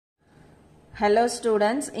Hello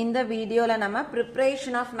students, in the video la nama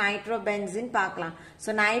preparation of nitrobenzene paakalam.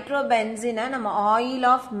 So nitrobenzene nama oil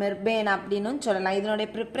of mirbane அப்படினு சொல்லலாம். இதனுடைய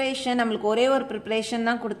preparation நமக்கு ஒரே ஒரு preparation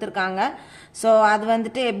தான் கொடுத்திருக்காங்க. So அது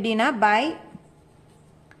வந்துட்டு எப்படினா by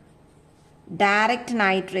direct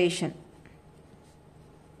nitration.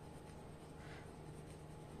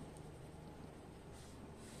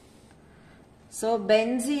 So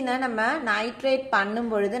benzene நம்ம nitrate பண்ணும்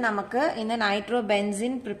பொழுது நமக்கு இந்த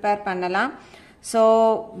nitrobenzene prepare பண்ணலாம். So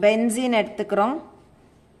benzene எடுத்துக்கிறோம்.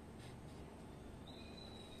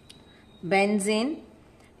 benzene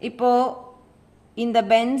இப்போ இந்த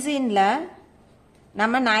benzeneல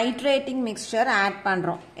நம்ம nitrating mixture add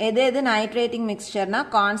பண்றோம். எது nitrating mixtureனா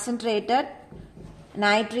concentrated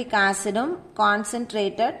nitric acidum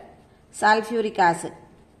concentrated sulfuric acid.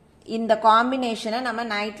 இந்த காம்பினேஷனை நம்ம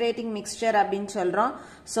nitrating mixture அப்படினு சொல்றோம்.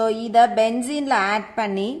 சோ இத பென்சீன்ல ஆட்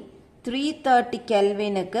பண்ணி 330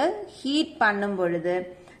 கெல்வினுக்கு ஹீட் பண்ணும் பொழுது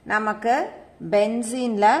நமக்கு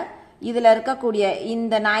பென்சீன்ல இதுல இருக்கக்கூடிய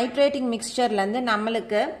இந்த nitrating mixtureல இருந்து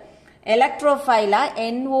நமக்கு எலக்ட்ரோஃபைலா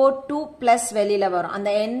NO2+ வெளியில வரும்.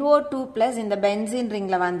 அந்த NO2+ இந்த பென்சீன்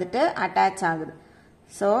ரிங்ல வந்துட்டு அட்டாச் ஆகுது.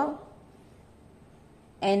 சோ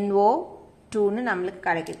NO2 னு நமக்கு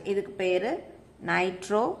கிடைக்குது. இதுக்கு பேரு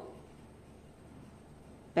nitrobenzene.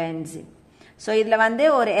 So இதுல வந்து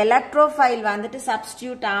ஒரு எலக்ட்ரோஃபைல் வந்துட்டு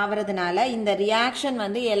சப்ஸ்டிட்யூட் ஆவறதுனால இந்த ரியாக்ஷன்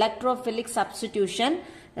வந்து எலக்ட்ரோஃபிலிக் சப்ஸ்டிடியூஷன்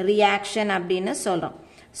ரியாக்ஷன் அப்படினு சொல்றோம்.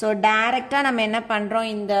 So டைரக்ட்டா நம்ம என்ன பண்றோம்,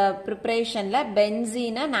 இந்த ப்ரிப்பரேஷன்ல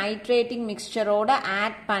பென்சீனை நைட்ரேட்டிங் மிக்ஸ்சரோட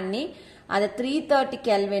ஆட் பண்ணி அதை 330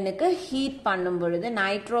 கெல்வினுக்கு ஹீட் பண்ணும் பொழுது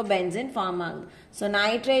nitrobenzene ஃபார்ம் ஆகுது. So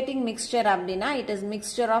nitrating mixture அப்படினா it is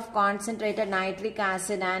mixture of concentrated nitric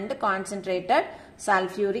acid and concentrated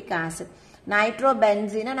sulfuric acid.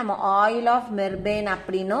 nitrobenzene நம்ம oil of mirbane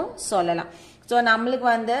அப்படினு சொல்லலாம். So நமக்கு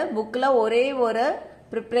வந்து புக்ல ஒரே ஒரு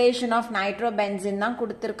preparation of nitrobenzene தான்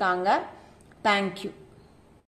கொடுத்திருக்காங்க. Thank you.